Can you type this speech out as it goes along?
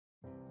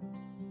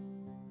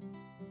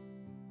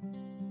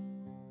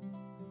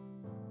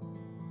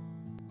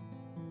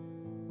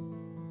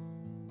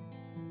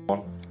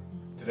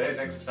Today's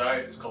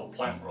exercise is called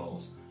plank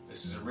rolls.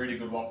 This is a really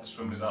good one for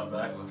swimmers out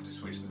there who have to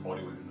switch the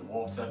body within the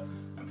water,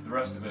 and for the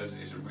rest of us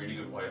it's a really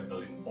good way of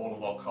building all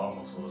of our core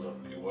muscles up.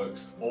 It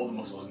works all the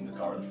muscles in the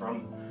core at the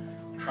front,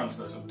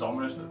 transverse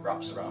abdominis that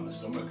wraps around the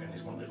stomach and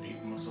is one of the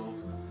deeper muscles,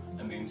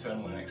 and the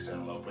internal and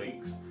external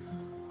obliques.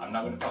 I'm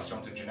now going to pass you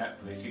on to Jeanette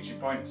for the teaching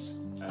points,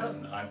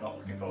 and I'm not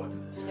looking forward to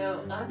this.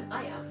 No,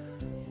 I am.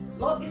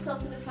 Lock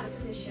yourself in the plank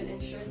position,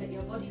 ensuring that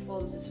your body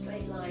forms a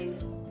straight line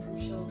from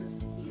shoulders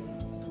to heels.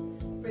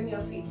 Bring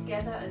your feet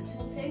together and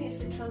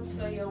simultaneously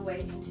transfer your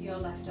weight into your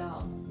left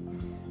arm.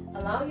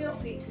 Allow your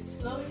feet to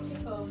slowly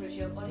tip over as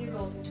your body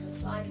rolls into a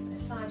side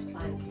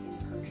plank in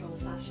a controlled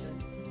fashion.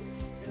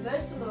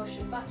 Reverse the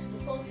motion back to the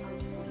full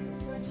plank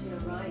transfer to your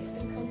right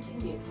and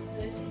continue for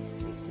 30 to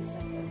 60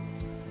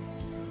 seconds.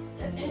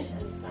 And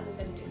Sam's going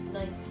to do it for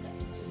 90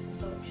 seconds just to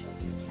sort of show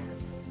that you can.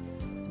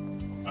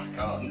 I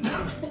can't.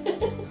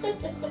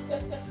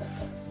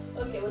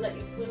 Okay, we'll let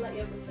you have the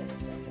 30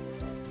 seconds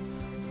then.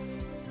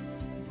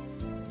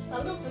 I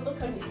love the look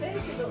on your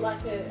face, you look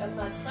like a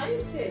mad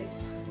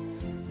scientist.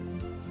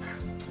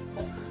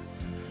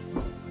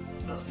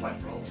 That's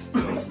plank rolls.